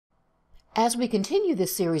As we continue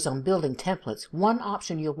this series on building templates, one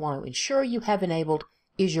option you'll want to ensure you have enabled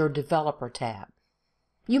is your Developer tab.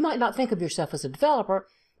 You might not think of yourself as a developer,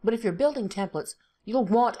 but if you're building templates, you'll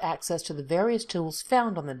want access to the various tools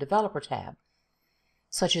found on the Developer tab,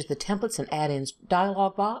 such as the Templates and Add-ins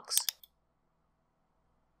dialog box,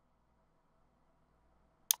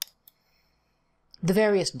 the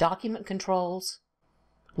various document controls,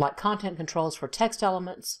 like content controls for text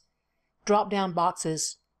elements, drop-down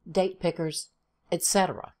boxes, date pickers,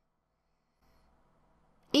 etc.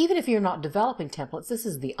 Even if you're not developing templates, this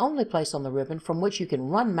is the only place on the ribbon from which you can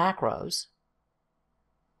run macros.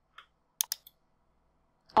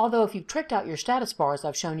 Although if you've tricked out your status bar, as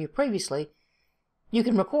I've shown you previously, you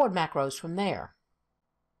can record macros from there.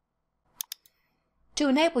 To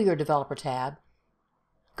enable your Developer tab,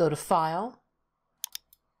 go to File,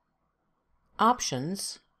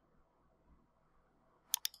 Options,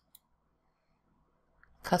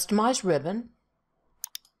 Customize Ribbon,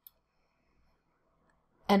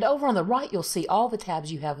 and over on the right you'll see all the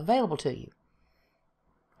tabs you have available to you.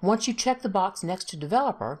 Once you check the box next to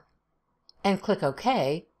Developer and click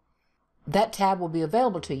OK, that tab will be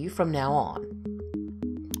available to you from now on.